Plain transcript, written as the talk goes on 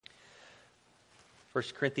1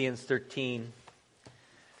 Corinthians 13,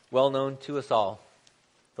 well known to us all,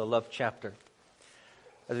 the love chapter.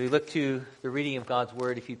 As we look to the reading of God's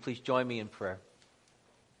Word, if you'd please join me in prayer.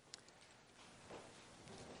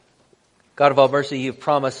 God of all mercy, you've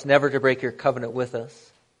promised never to break your covenant with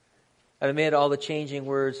us. And amid all the changing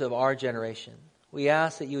words of our generation, we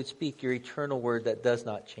ask that you would speak your eternal word that does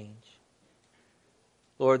not change.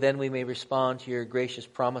 Lord, then we may respond to your gracious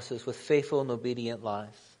promises with faithful and obedient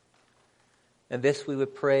lives. And this we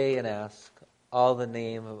would pray and ask, all in the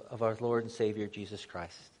name of our Lord and Savior, Jesus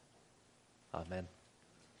Christ. Amen.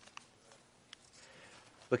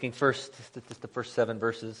 Looking first at the first 7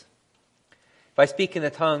 verses. If I speak in the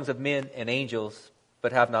tongues of men and angels,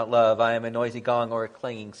 but have not love, I am a noisy gong or a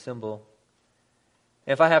clanging cymbal.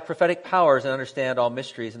 And if I have prophetic powers and understand all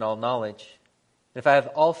mysteries and all knowledge, and if I have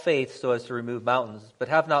all faith so as to remove mountains, but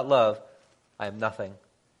have not love, I am nothing.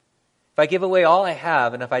 If I give away all I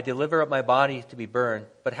have, and if I deliver up my body to be burned,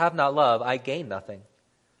 but have not love, I gain nothing.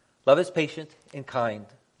 Love is patient and kind.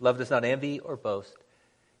 Love does not envy or boast.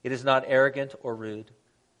 It is not arrogant or rude.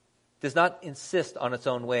 It does not insist on its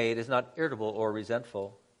own way. It is not irritable or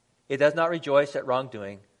resentful. It does not rejoice at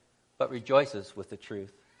wrongdoing, but rejoices with the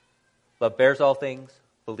truth. Love bears all things,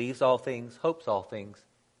 believes all things, hopes all things,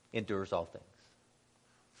 endures all things.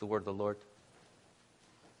 The word of the Lord.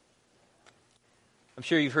 I'm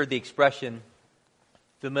sure you've heard the expression,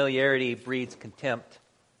 familiarity breeds contempt.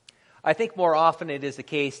 I think more often it is the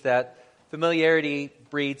case that familiarity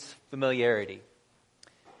breeds familiarity.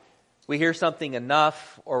 We hear something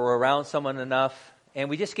enough or we're around someone enough and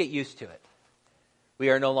we just get used to it. We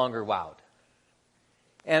are no longer wowed.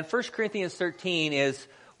 And 1 Corinthians 13 is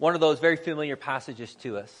one of those very familiar passages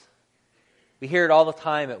to us. We hear it all the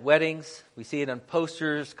time at weddings. We see it on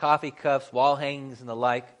posters, coffee cups, wall hangings, and the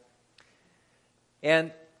like.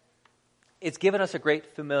 And it's given us a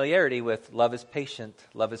great familiarity with love is patient,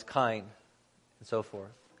 love is kind, and so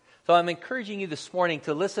forth. So I'm encouraging you this morning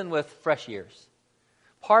to listen with fresh ears.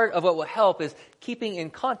 Part of what will help is keeping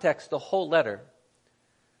in context the whole letter.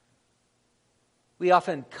 We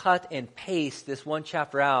often cut and paste this one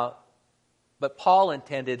chapter out, but Paul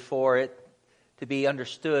intended for it to be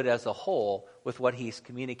understood as a whole with what he's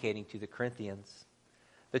communicating to the Corinthians.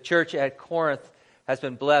 The church at Corinth has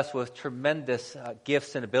been blessed with tremendous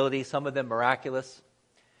gifts and abilities, some of them miraculous.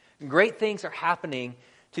 And great things are happening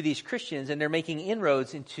to these Christians, and they're making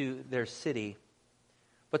inroads into their city.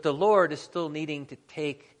 But the Lord is still needing to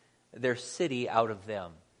take their city out of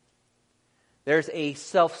them. There's a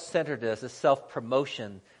self-centeredness, a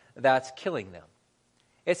self-promotion that's killing them.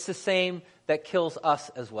 It's the same that kills us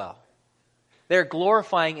as well. They're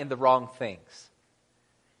glorifying in the wrong things.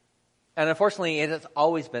 And unfortunately, it has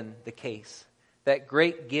always been the case that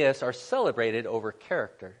great gifts are celebrated over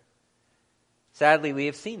character. Sadly, we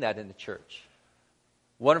have seen that in the church.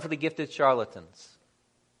 Wonderfully gifted charlatans.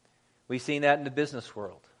 We've seen that in the business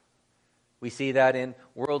world. We see that in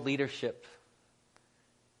world leadership.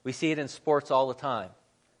 We see it in sports all the time.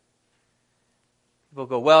 People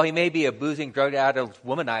go, well, he may be a boozing, drug-addled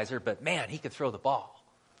womanizer, but man, he could throw the ball.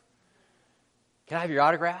 Can I have your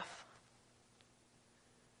autograph?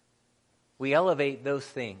 We elevate those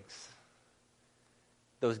things,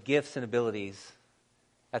 those gifts and abilities,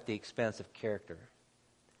 at the expense of character.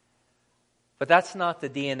 But that's not the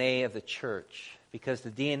DNA of the church, because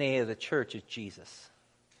the DNA of the church is Jesus.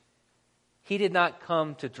 He did not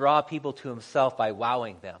come to draw people to himself by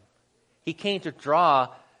wowing them. He came to draw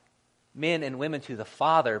men and women to the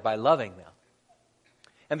Father by loving them.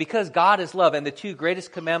 And because God is love, and the two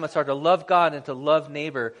greatest commandments are to love God and to love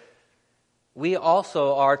neighbor, we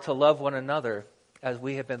also are to love one another as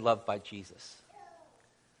we have been loved by Jesus.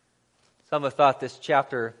 Some have thought this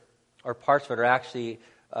chapter, or parts of it, are actually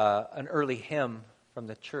an early hymn from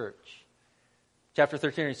the church. Chapter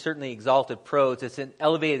 13 is certainly exalted prose. It's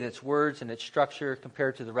elevated in its words and its structure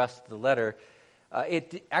compared to the rest of the letter.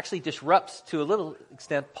 It actually disrupts, to a little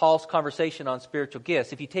extent, Paul's conversation on spiritual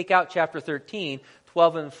gifts. If you take out chapter 13,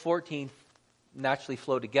 12 and 14 naturally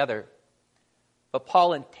flow together. But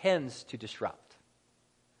Paul intends to disrupt.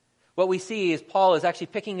 What we see is Paul is actually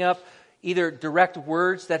picking up either direct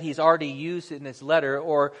words that he's already used in his letter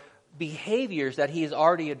or behaviors that he has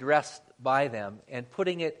already addressed by them and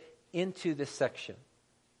putting it into this section.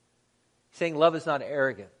 He's saying love is not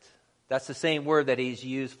arrogant. That's the same word that he's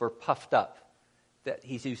used for puffed up, that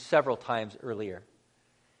he's used several times earlier.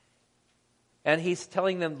 And he's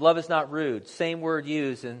telling them love is not rude. Same word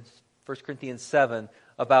used in 1 Corinthians 7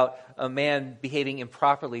 about a man behaving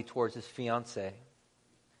improperly towards his fiancée.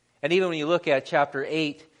 And even when you look at chapter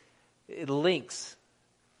 8, it links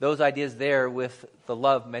those ideas there with the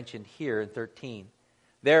love mentioned here in 13.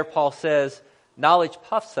 There Paul says, Knowledge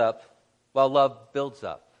puffs up, while love builds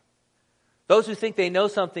up. Those who think they know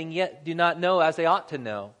something yet do not know as they ought to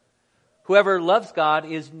know. Whoever loves God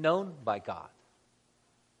is known by God.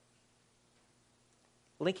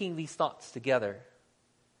 Linking these thoughts together,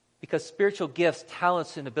 because spiritual gifts,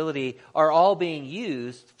 talents, and ability are all being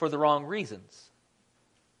used for the wrong reasons.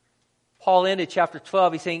 Paul ended chapter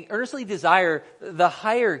 12, he's saying, earnestly desire the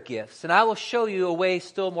higher gifts, and I will show you a way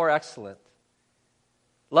still more excellent.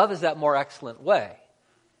 Love is that more excellent way.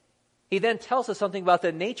 He then tells us something about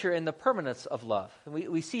the nature and the permanence of love. And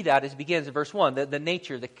we see that as it begins in verse 1, the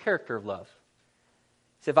nature, the character of love.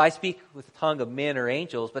 He said, if I speak with the tongue of men or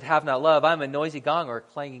angels, but have not love, I'm a noisy gong or a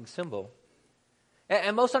clanging cymbal.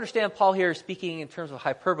 And most understand Paul here is speaking in terms of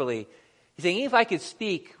hyperbole. He's saying, even if I could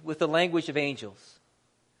speak with the language of angels,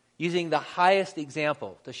 using the highest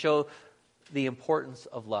example to show the importance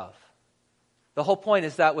of love. The whole point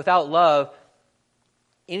is that without love,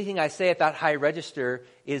 anything I say at that high register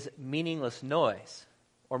is meaningless noise.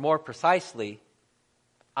 Or more precisely,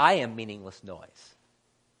 I am meaningless noise.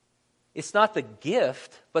 It's not the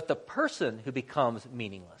gift, but the person who becomes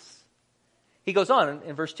meaningless. He goes on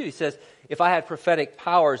in verse 2, he says, if I had prophetic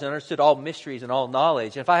powers and understood all mysteries and all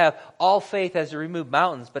knowledge, and if I have all faith as to remove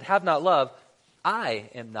mountains, but have not love, I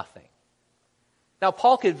am nothing. Now,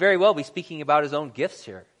 Paul could very well be speaking about his own gifts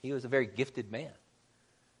here. He was a very gifted man.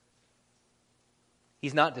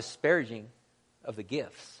 He's not disparaging of the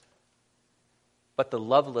gifts, but the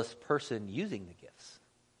loveless person using the gifts.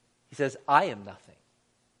 He says, I am nothing.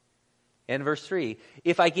 And verse 3,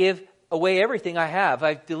 if I give away everything I have,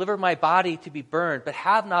 I deliver my body to be burned, but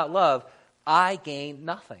have not love, I gain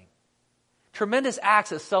nothing. Tremendous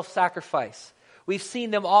acts of self-sacrifice. We've seen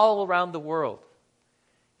them all around the world.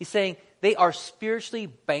 He's saying they are spiritually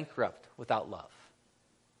bankrupt without love.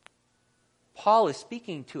 Paul is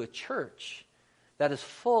speaking to a church that is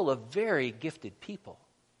full of very gifted people.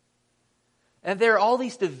 And there are all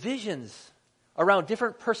these divisions around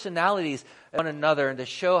different personalities of one another, and to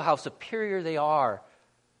show how superior they are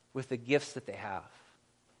with the gifts that they have.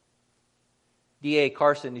 D.A.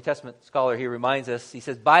 Carson, New Testament scholar, he reminds us, he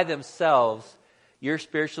says, by themselves, your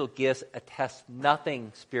spiritual gifts attest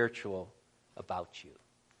nothing spiritual about you.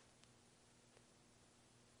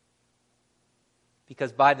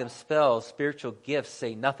 Because by themselves, spiritual gifts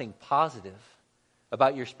say nothing positive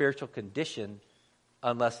about your spiritual condition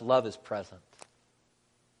unless love is present.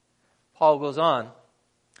 Paul goes on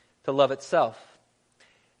to love itself.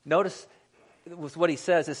 Notice with what he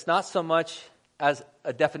says, it's not so much as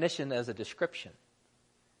a definition as a description.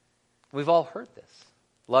 We've all heard this.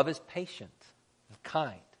 Love is patient and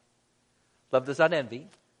kind. Love does not envy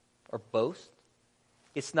or boast.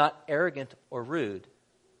 It's not arrogant or rude.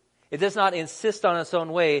 It does not insist on its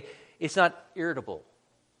own way. It's not irritable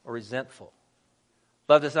or resentful.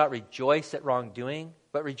 Love does not rejoice at wrongdoing,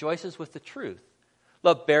 but rejoices with the truth.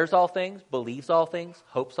 Love bears all things, believes all things,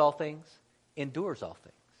 hopes all things, endures all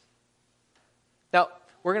things. Now,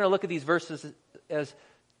 we're going to look at these verses, as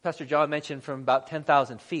Pastor John mentioned, from about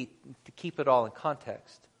 10,000 feet to keep it all in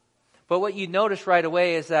context. But what you notice right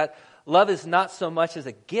away is that love is not so much as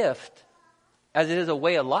a gift as it is a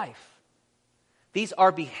way of life. These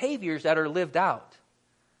are behaviors that are lived out.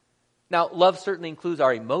 Now, love certainly includes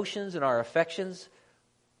our emotions and our affections,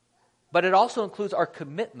 but it also includes our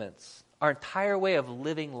commitments, our entire way of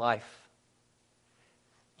living life.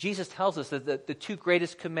 Jesus tells us that the two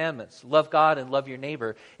greatest commandments, love God and love your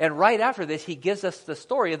neighbor. And right after this, he gives us the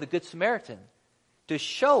story of the Good Samaritan to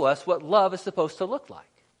show us what love is supposed to look like.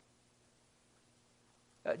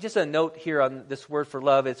 Just a note here on this word for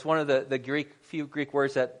love. It's one of the few Greek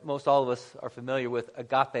words that most all of us are familiar with,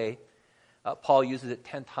 agape. Paul uses it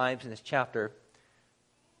 10 times in this chapter.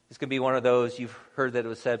 It's going to be one of those, you've heard that it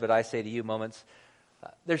was said, but I say to you moments.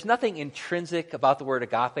 There's nothing intrinsic about the word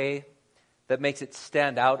agape that makes it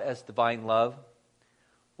stand out as divine love.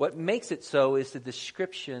 What makes it so is the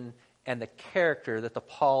description and the character that the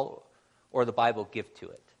Paul or the Bible give to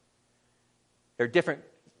it. There are different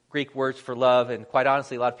Greek words for love, and quite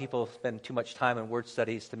honestly, a lot of people spend too much time in word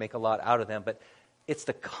studies to make a lot out of them, but it's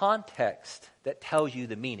the context that tells you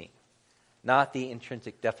the meaning, not the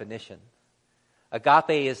intrinsic definition.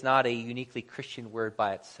 Agape is not a uniquely Christian word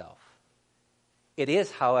by itself. It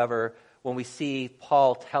is, however, when we see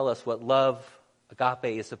Paul tell us what love,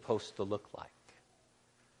 agape, is supposed to look like.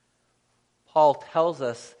 Paul tells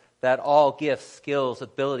us that all gifts, skills,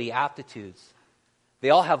 ability, aptitudes, they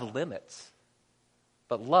all have limits.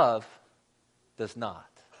 But love does not.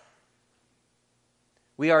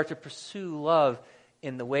 We are to pursue love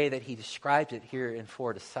in the way that he describes it here in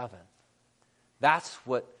 4-7. That's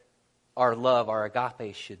what our love, our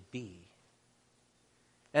agape, should be.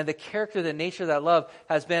 And the character, the nature of that love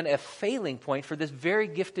has been a failing point for this very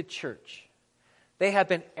gifted church. They have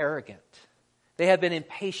been arrogant. They have been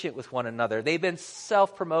impatient with one another. They've been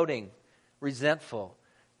self-promoting, resentful,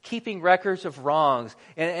 keeping records of wrongs,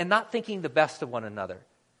 and not thinking the best of one another.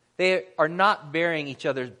 They are not bearing each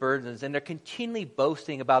other's burdens, and they're continually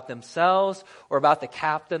boasting about themselves or about the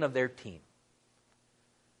captain of their team.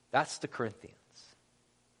 That's the Corinthians.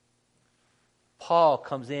 Paul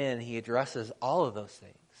comes in and he addresses all of those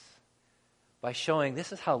things by showing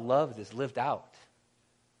this is how love is lived out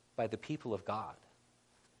by the people of God.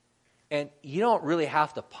 And you don't really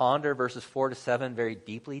have to ponder verses 4 to 7 very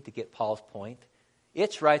deeply to get Paul's point.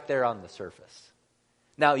 It's right there on the surface.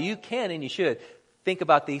 Now, you can and you should think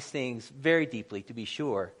about these things very deeply to be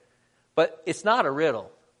sure, but it's not a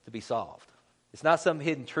riddle to be solved. It's not some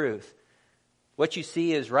hidden truth. What you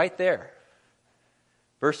see is right there.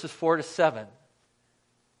 Verses 4 to 7.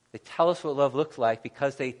 They tell us what love looks like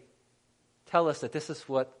because they tell us that this is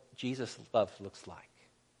what Jesus' love looks like.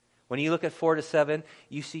 When you look at 4 to 7,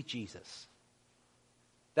 you see Jesus.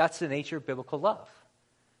 That's the nature of biblical love.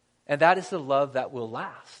 And that is the love that will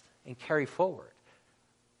last and carry forward.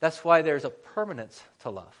 That's why there's a permanence to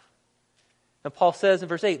love. And Paul says in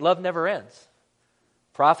verse 8, love never ends.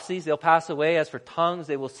 Prophecies, they'll pass away. As for tongues,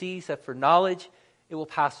 they will cease. As for knowledge, it will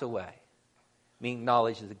pass away. Meaning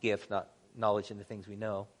knowledge is a gift, not knowledge in the things we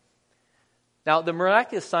know. Now, the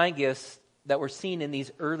miraculous sign gifts that were seen in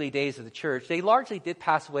these early days of the church, they largely did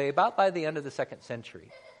pass away about by the end of the 2nd century.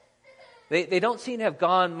 They don't seem to have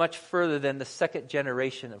gone much further than the second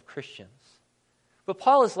generation of Christians. But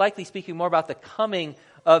Paul is likely speaking more about the coming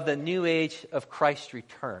of the new age of Christ's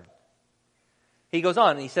return. He goes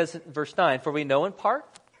on and he says in verse 9, for we know in part,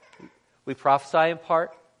 we prophesy in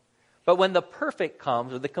part, but when the perfect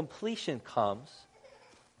comes or the completion comes,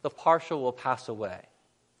 the partial will pass away.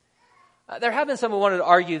 There have been some who wanted to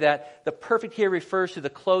argue that the perfect here refers to the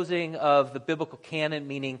closing of the biblical canon,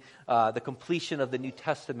 meaning the completion of the New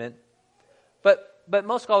Testament. But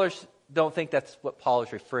most scholars don't think that's what Paul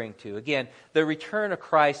is referring to. Again, the return of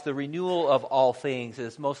Christ, the renewal of all things,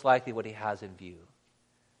 is most likely what he has in view.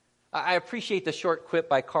 I appreciate the short quip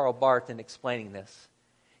by Karl Barth in explaining this.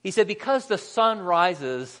 He said, because the sun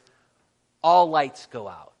rises, all lights go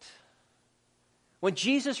out. When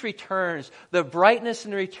Jesus returns, the brightness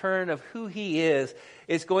and the return of who he is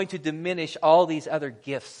going to diminish all these other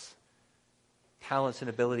gifts, talents, and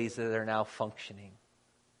abilities that are now functioning.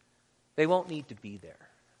 They won't need to be there.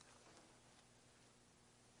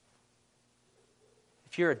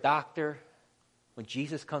 If you're a doctor, when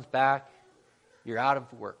Jesus comes back, you're out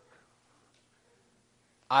of work.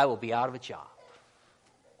 I will be out of a job.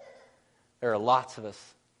 There are lots of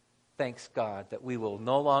us, thanks God, that we will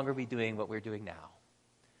no longer be doing what we're doing now.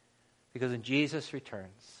 Because when Jesus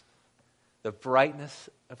returns, the brightness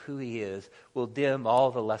of who he is will dim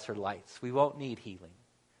all the lesser lights. We won't need healing.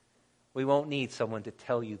 We won't need someone to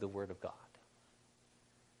tell you the word of God.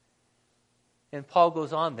 And Paul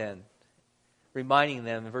goes on then, reminding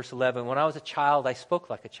them in verse 11, when I was a child, I spoke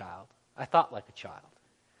like a child. I thought like a child.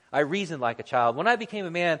 I reasoned like a child. When I became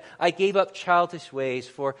a man, I gave up childish ways,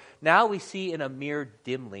 for now we see in a mirror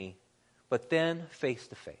dimly, but then face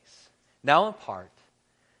to face. Now in part,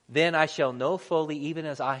 then I shall know fully, even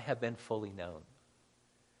as I have been fully known.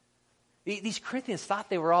 These Corinthians thought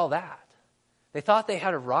they were all that. They thought they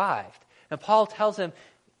had arrived. And Paul tells them,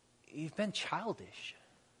 you've been childish.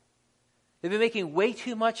 They've been making way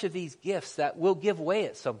too much of these gifts that will give way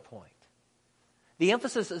at some point. The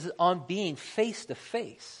emphasis is on being face to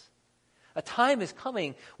face. A time is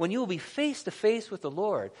coming when you will be face to face with the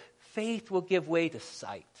Lord. Faith will give way to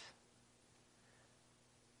sight.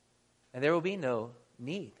 And there will be no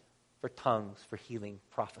need for tongues, for healing,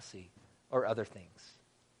 prophecy, or other things.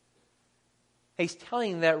 He's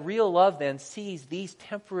telling them that real love then sees these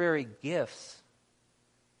temporary gifts,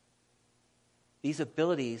 these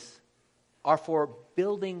abilities, are for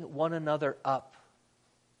building one another up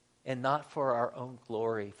and not for our own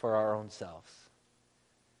glory, for our own selves.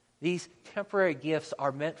 These temporary gifts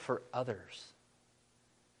are meant for others.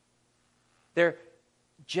 They're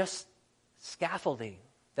just scaffolding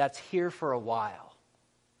that's here for a while.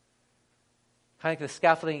 Kind of like the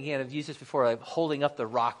scaffolding, again, I've used this before, like holding up the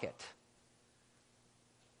rocket.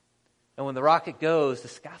 And when the rocket goes, the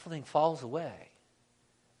scaffolding falls away.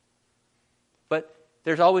 But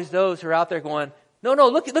there's always those who are out there going, no,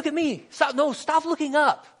 look at me. Stop looking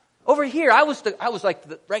up. Over here, I was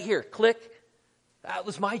right here, click. That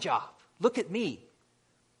was my job. Look at me.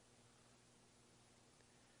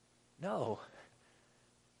 No.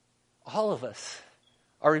 All of us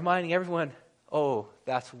are reminding everyone, oh,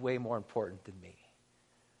 that's way more important than me.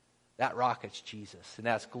 That rocket's Jesus, and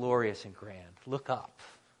that's glorious and grand. Look up.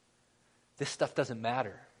 This stuff doesn't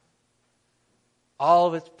matter. All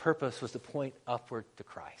of its purpose was to point upward to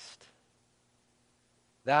Christ.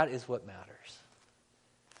 That is what matters.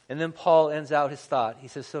 And then Paul ends out his thought. He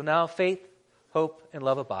says, so now faith, hope, and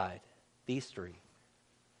love abide. These three.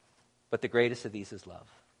 But the greatest of these is love.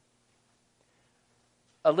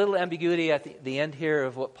 A little ambiguity at the end here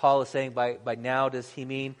of what Paul is saying by now. Does he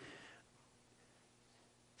mean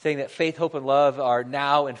saying that faith, hope, and love are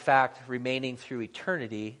now, in fact, remaining through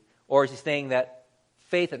eternity? Or is he saying that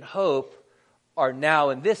faith and hope are now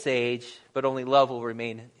in this age, but only love will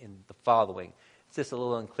remain in the following? It's just a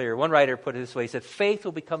little unclear. One writer put it this way. He said, faith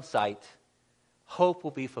will become sight, hope will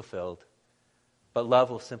be fulfilled, but love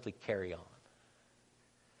will simply carry on.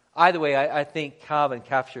 Either way, I think Calvin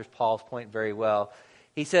captures Paul's point very well.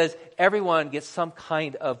 He says everyone gets some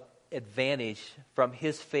kind of advantage from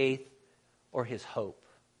his faith or his hope,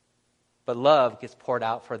 but love gets poured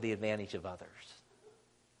out for the advantage of others.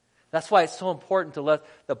 That's why it's so important to let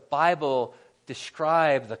the Bible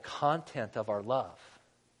describe the content of our love.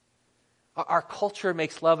 Our culture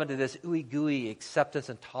makes love into this ooey-gooey acceptance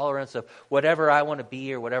and tolerance of whatever I want to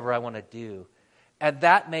be or whatever I want to do. And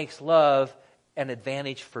that makes love an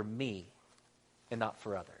advantage for me and not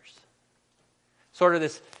for others. Sort of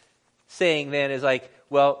this saying then is like,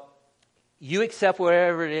 well, you accept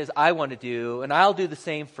whatever it is I want to do, and I'll do the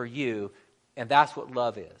same for you, and that's what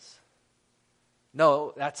love is.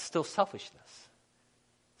 No, that's still selfishness.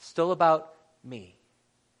 Still about me.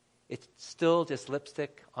 It's still just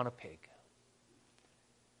lipstick on a pig.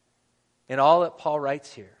 And all that Paul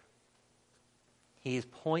writes here, he is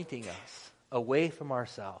pointing us away from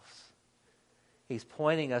ourselves. He's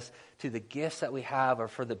pointing us to the gifts that we have are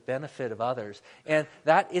for the benefit of others. And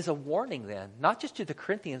that is a warning then, not just to the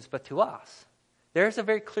Corinthians, but to us. There's a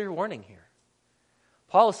very clear warning here.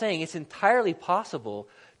 Paul is saying it's entirely possible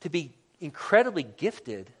to be incredibly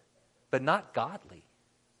gifted, but not godly.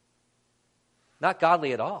 Not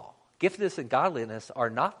godly at all. Giftedness and godliness are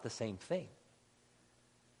not the same thing.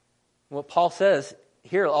 What Paul says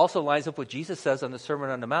here also lines up with what Jesus says on the Sermon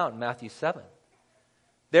on the Mount in Matthew 7.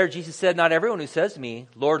 There Jesus said, not everyone who says to me,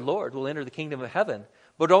 Lord, Lord, will enter the kingdom of heaven,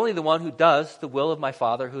 but only the one who does the will of my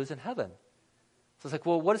Father who is in heaven. So it's like,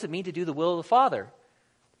 well, what does it mean to do the will of the Father?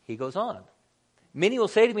 He goes on. Many will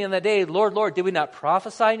say to me on that day, Lord, Lord, did we not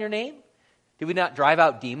prophesy in your name? Did we not drive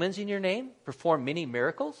out demons in your name? Perform many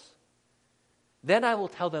miracles? Then I will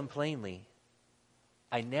tell them plainly,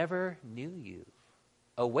 I never knew you.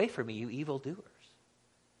 Away from me, you evildoers.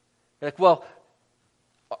 They're like, well,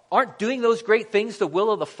 aren't doing those great things the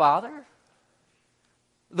will of the Father?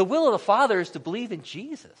 The will of the Father is to believe in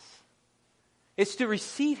Jesus. It's to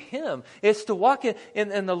receive Him. It's to walk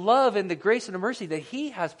in the love and the grace and the mercy that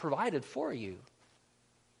He has provided for you.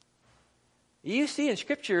 You see in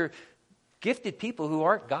Scripture gifted people who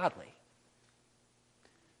aren't godly.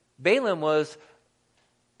 Balaam was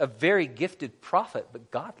a very gifted prophet,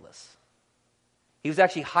 but godless. He was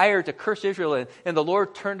actually hired to curse Israel, and the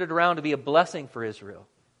Lord turned it around to be a blessing for Israel.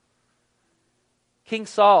 King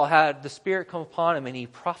Saul had the Spirit come upon him, and he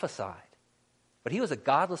prophesied. But he was a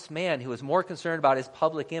godless man who was more concerned about his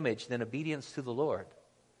public image than obedience to the Lord.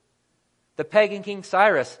 The pagan King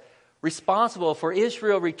Cyrus, responsible for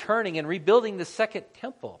Israel returning and rebuilding the second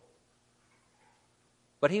temple.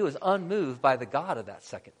 But he was unmoved by the God of that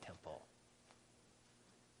second temple.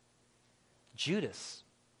 Judas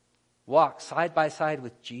walked side by side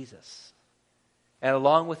with Jesus. And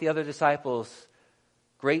along with the other disciples,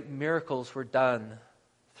 great miracles were done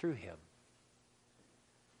through him.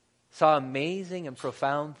 Saw amazing and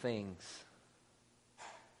profound things,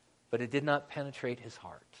 but it did not penetrate his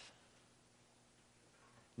heart.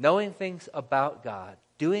 Knowing things about God,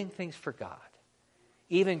 doing things for God,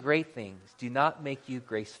 even great things, do not make you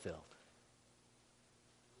grace-filled.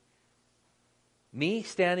 Me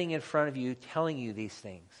standing in front of you telling you these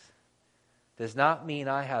things does not mean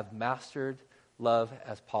I have mastered love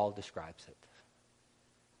as Paul describes it.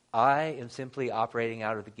 I am simply operating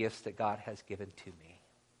out of the gifts that God has given to me.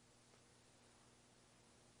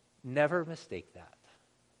 Never mistake that.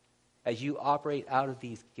 As you operate out of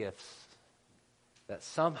these gifts, that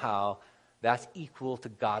somehow that's equal to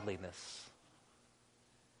godliness.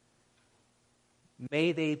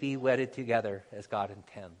 May they be wedded together as God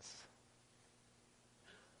intends.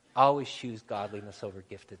 Always choose godliness over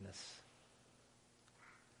giftedness.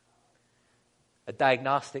 A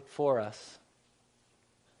diagnostic for us.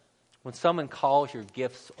 When someone calls your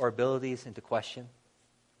gifts or abilities into question,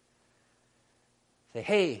 say,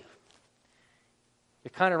 hey,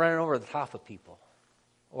 you're kind of running over the top of people.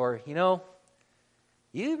 Or,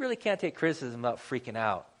 you really can't take criticism about freaking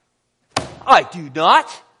out. I do not.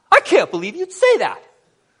 I can't believe you'd say that.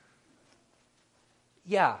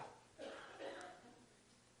 Yeah.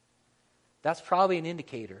 That's probably an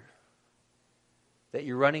indicator that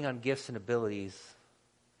you're running on gifts and abilities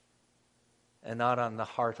and not on the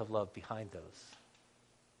heart of love behind those.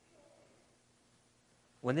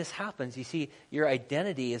 When this happens, you see, your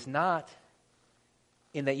identity is not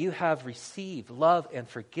in that you have received love and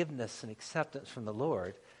forgiveness and acceptance from the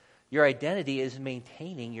Lord. Your identity is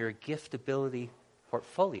maintaining your gift ability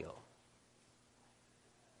portfolio.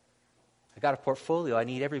 I got a portfolio. I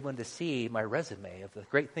need everyone to see my resume of the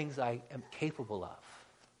great things I am capable of.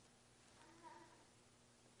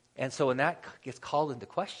 And so when that gets called into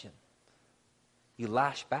question, you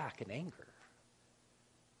lash back in anger,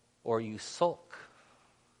 or you sulk.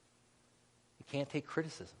 You can't take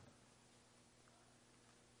criticism.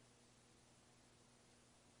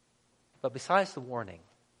 But besides the warning,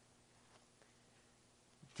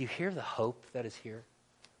 do you hear the hope that is here?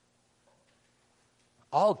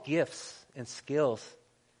 All gifts and skills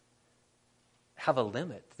have a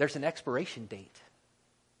limit. There's an expiration date.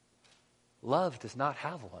 Love does not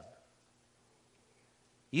have one.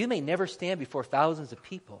 You may never stand before thousands of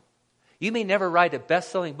people. You may never write a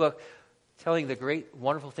best-selling book telling the great,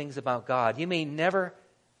 wonderful things about God. You may never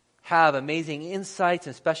have amazing insights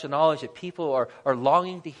and special knowledge that people are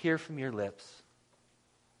longing to hear from your lips.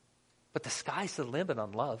 But the sky's the limit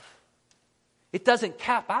on love. It doesn't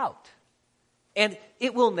cap out. And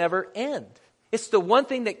it will never end. It's the one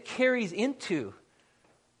thing that carries into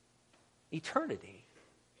eternity.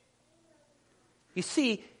 You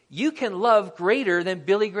see, you can love greater than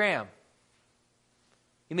Billy Graham.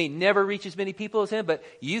 You may never reach as many people as him, but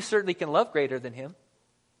you certainly can love greater than him.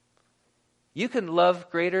 You can love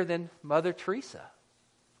greater than Mother Teresa.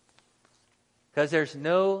 Because there's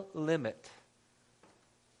no limit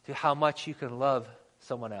to how much you can love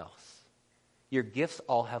someone else. Your gifts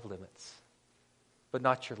all have limits, but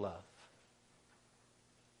not your love.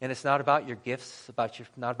 And it's not about your gifts,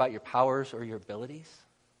 not about your powers or your abilities.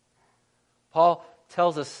 Paul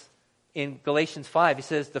tells us in Galatians 5, he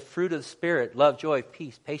says, the fruit of the Spirit, love, joy,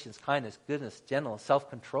 peace, patience, kindness, goodness, gentleness,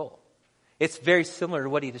 self-control. It's very similar to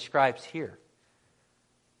what he describes here.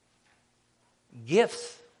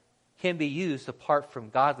 Gifts can be used apart from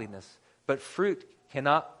godliness, but fruit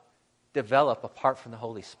cannot develop apart from the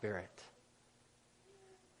Holy Spirit.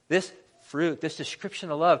 This fruit, this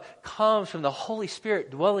description of love, comes from the Holy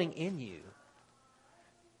Spirit dwelling in you,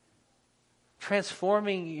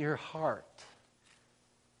 transforming your heart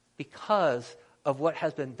because of what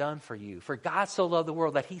has been done for you. For God so loved the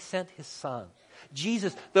world that he sent his Son.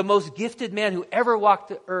 Jesus, the most gifted man who ever walked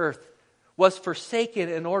the earth, was forsaken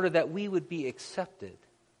in order that we would be accepted.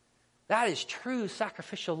 That is true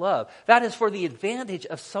sacrificial love. That is for the advantage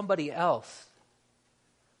of somebody else.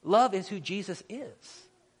 Love is who Jesus is.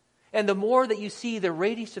 And the more that you see the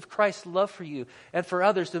radiance of Christ's love for you and for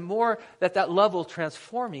others, the more that love will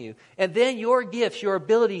transform you. And then your gifts, your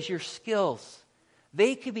abilities, your skills,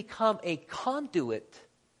 they can become a conduit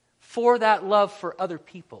for that love for other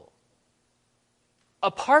people.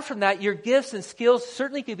 Apart from that, your gifts and skills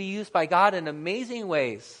certainly can be used by God in amazing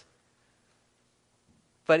ways.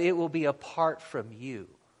 But it will be apart from you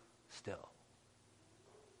still.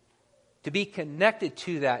 To be connected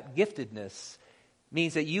to that giftedness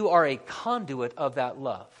means that you are a conduit of that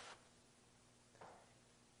love.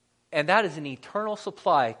 And that is an eternal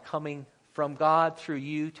supply coming from God through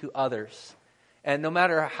you to others. And no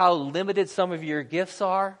matter how limited some of your gifts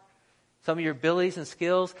are, some of your abilities and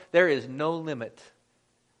skills, there is no limit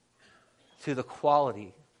to the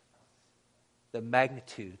quality, the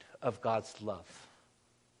magnitude of God's love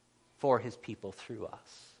for his people through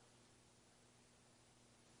us.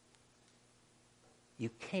 You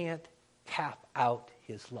can't cap out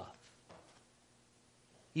his love.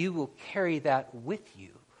 You will carry that with you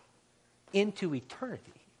into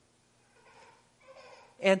eternity.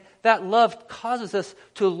 And that love causes us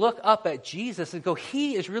to look up at Jesus and go,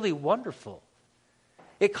 he is really wonderful.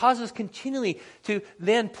 It causes us continually to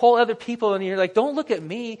then pull other people and you're like, don't look at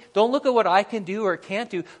me. Don't look at what I can do or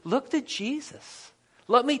can't do. Look to Jesus.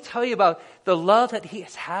 Let me tell you about the love that he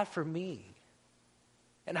has had for me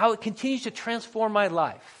and how it continues to transform my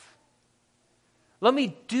life. Let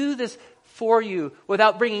me do this for you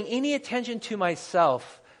without bringing any attention to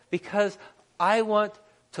myself because I want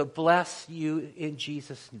to bless you in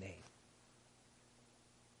Jesus' name.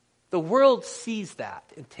 The world sees that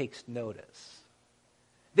and takes notice.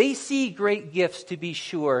 They see great gifts, to be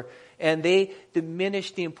sure, and they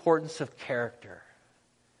diminish the importance of character.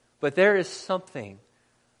 But there is something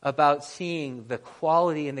about seeing the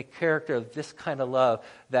quality and the character of this kind of love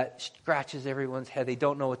that scratches everyone's head. They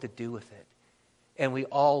don't know what to do with it. and we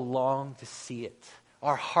all long to see it.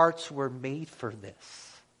 Our hearts were made for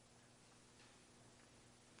this.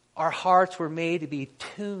 Our hearts were made to be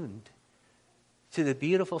tuned to the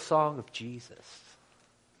beautiful song of Jesus.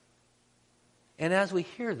 And as we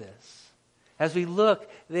hear this, as we look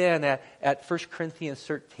then at 1 Corinthians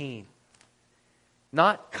 13,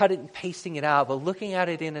 not cut it and pasting it out, but looking at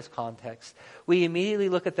it in its context, we immediately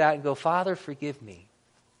look at that and go, Father, forgive me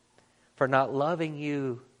for not loving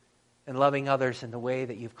you and loving others in the way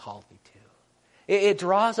that you've called me to. It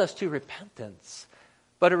draws us to repentance,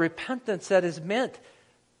 but a repentance that is meant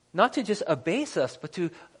not to just abase us, but to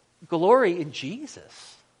glory in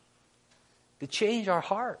Jesus, to change our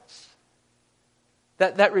hearts.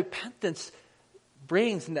 That repentance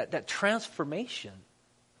brings that transformation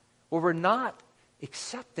where we're not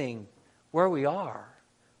accepting where we are.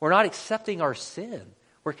 We're not accepting our sin.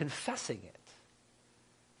 We're confessing it.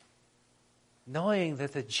 Knowing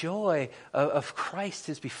that the joy of Christ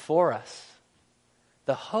is before us.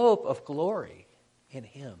 The hope of glory in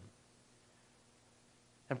Him.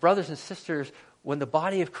 And brothers and sisters, when the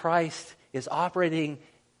body of Christ is operating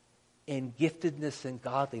in giftedness and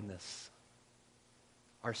godliness,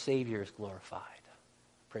 our Savior is glorified.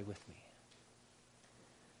 Pray with me.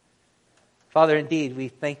 Father, indeed, we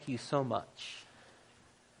thank you so much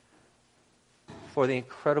for the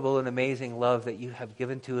incredible and amazing love that you have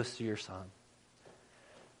given to us through your Son.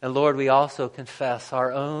 And Lord, we also confess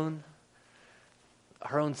our own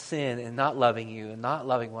sin in not loving you and not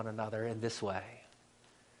loving one another in this way.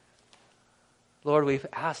 Lord, we've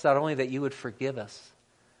asked not only that you would forgive us,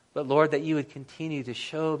 but Lord, that you would continue to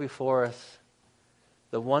show before us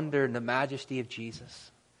the wonder and the majesty of Jesus.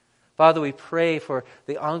 Father, we pray for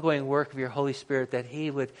the ongoing work of your Holy Spirit, that He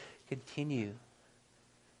would continue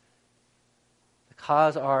to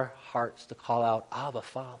cause our hearts to call out, Abba,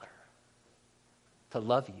 Father, to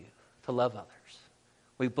love you, to love others.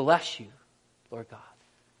 We bless you, Lord God.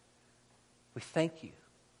 We thank you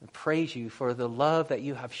and praise you for the love that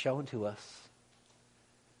you have shown to us.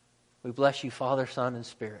 We bless you, Father, Son, and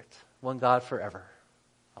Spirit, one God forever.